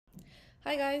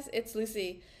Hi guys, it's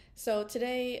Lucy. So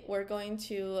today we're going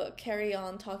to carry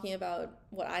on talking about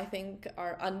what I think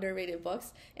are underrated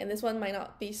books. And this one might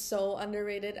not be so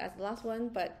underrated as the last one,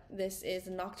 but this is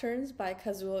Nocturnes by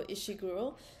Kazuo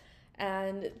Ishiguro.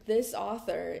 And this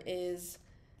author is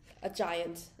a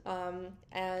giant.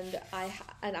 And I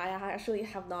actually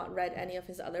have not read any of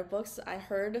his other books. I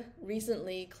heard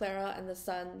recently Clara and the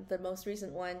Sun, the most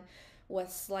recent one,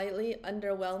 was slightly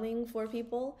underwhelming for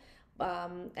people.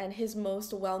 And his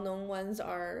most well-known ones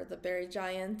are The Buried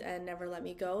Giant and Never Let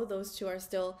Me Go. Those two are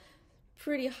still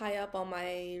pretty high up on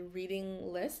my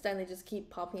reading list, and they just keep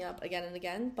popping up again and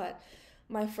again. But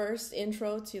my first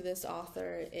intro to this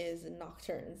author is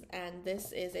Nocturnes, and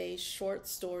this is a short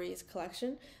stories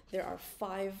collection. There are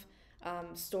five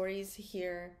stories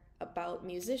here about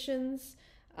musicians,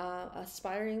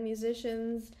 aspiring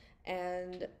musicians,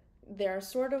 and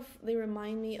they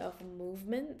remind me of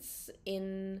movements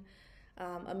in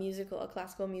a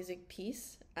classical music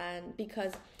piece. And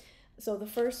because so the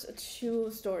first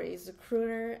two stories, the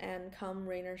Crooner and Come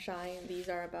Rain or Shine, these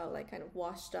are about like kind of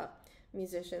washed up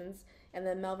musicians, and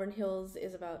then Malvern Hills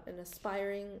is about an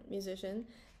aspiring musician,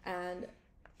 and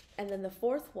then the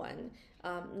fourth one,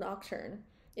 Nocturne,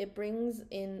 it brings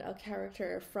in a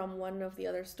character from one of the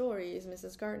other stories,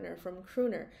 Mrs. Gardner from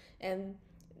Crooner, and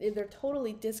they're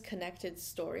totally disconnected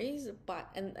stories, but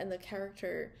and the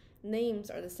character names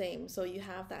are the same, so you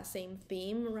have that same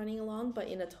theme running along, but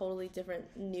in a totally different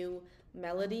new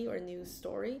melody or new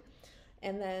story.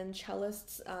 And then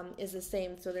cellists is the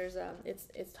same. So there's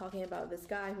it's talking about this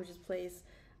guy who just plays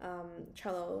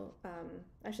cello.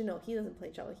 Actually, no, he doesn't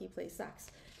play cello. He plays sax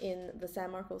in the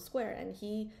San Marcos Square, and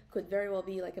he could very well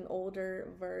be like an older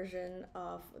version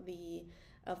of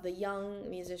the young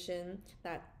musician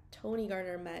that Tony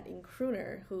Gardner met in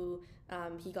Crooner, who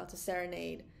he got to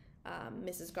serenade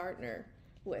Mrs. Gardner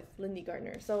with, Lindy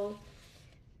Gardner. So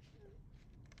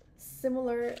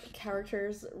similar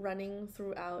characters running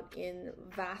throughout in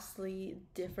vastly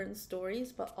different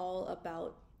stories, but all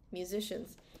about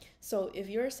musicians. So if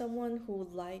you're someone who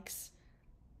likes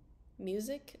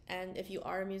music, and if you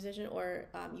are a musician or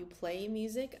you play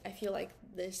music, I feel like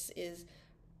this is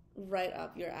right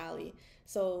up your alley.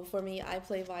 So for me, I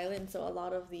play violin, so a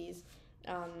lot of these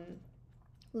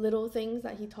little things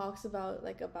that he talks about,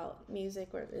 like about music,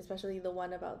 or especially the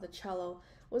one about the cello,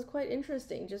 was quite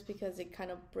interesting, just because it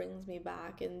kind of brings me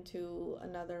back into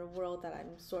another world that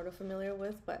I'm sort of familiar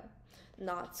with, but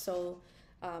not so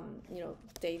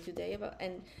day to day about.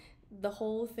 And the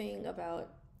whole thing about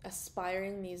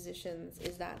aspiring musicians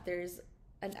is that there's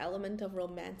an element of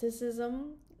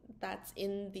romanticism that's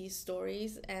in these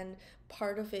stories, and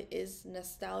part of it is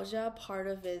nostalgia, part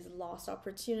of it is lost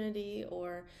opportunity,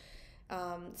 or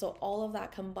so all of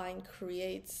that combined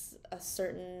creates a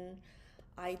certain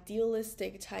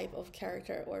idealistic type of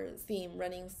character or theme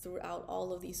running throughout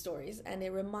all of these stories. And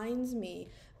it reminds me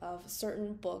of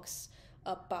certain books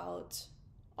about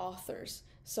authors.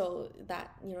 So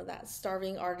that, that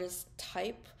starving artist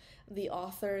type, the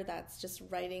author that's just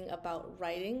writing about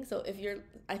writing. So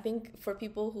I think for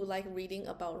people who like reading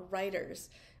about writers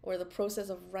or the process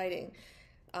of writing,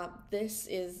 this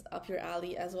is up your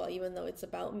alley as well, even though it's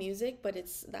about music, but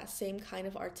it's that same kind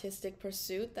of artistic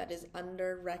pursuit that is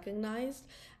under recognized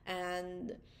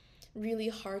and really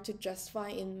hard to justify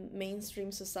in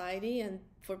mainstream society and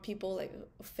for people like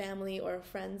family or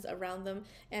friends around them.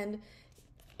 And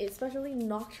especially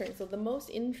Nocturne. So the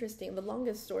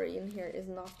longest story in here is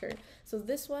Nocturne. So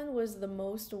this one was the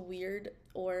most weird,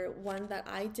 or one that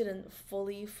I didn't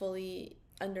fully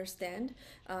understand.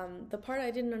 The part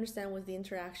I didn't understand was the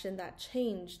interaction that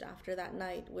changed after that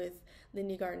night with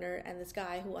Lindy Gardner and this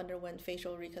guy who underwent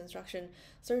facial reconstruction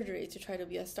surgery to try to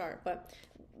be a star. But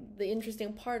the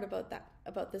interesting part about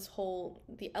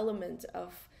the element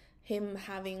of him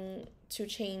having to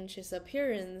change his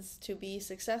appearance to be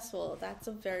successful, that's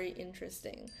a very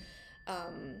interesting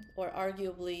or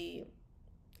arguably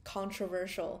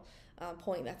controversial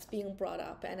point that's being brought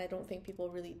up, and I don't think people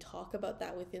really talk about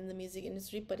that within the music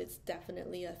industry, but it's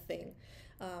definitely a thing.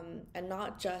 And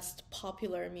not just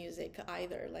popular music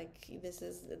either. Like this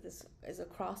is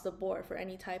across the board for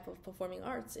any type of performing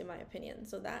arts, in my opinion.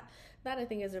 So that I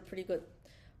think is a pretty good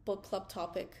book club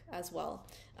topic as well.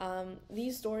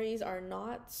 These stories are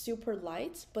not super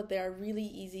light, but they are really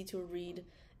easy to read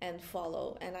and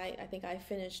follow. And I think I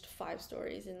finished 5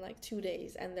 stories in like 2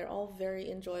 days, and they're all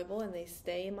very enjoyable and they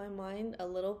stay in my mind a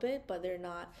little bit, but they're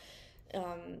not,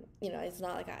 it's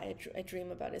not like I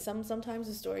dream about it. Sometimes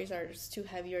the stories are just too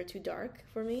heavy or too dark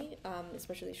for me,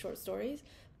 especially short stories,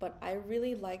 but I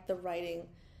really like the writing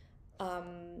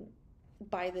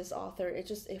by this author.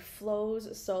 It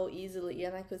flows so easily,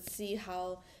 and I could see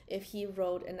how if he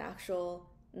wrote an actual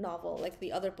novel, like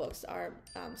the other books are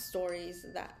stories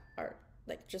that are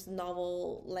like just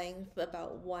novel length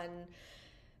about one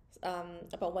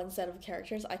set of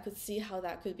characters, I could see how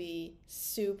that could be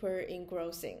super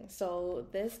engrossing. So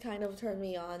this kind of turned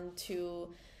me on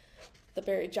to The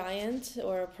Buried Giant,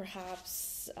 or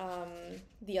perhaps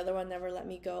the other one, Never Let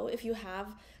Me Go. If you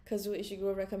have Kazuo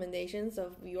Ishiguro recommendations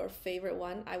of your favorite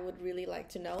one, I would really like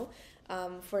to know.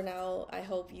 For now, I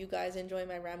hope you guys enjoy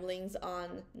my ramblings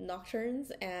on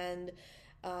Nocturnes, and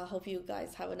hope you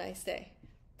guys have a nice day.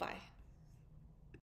 Bye.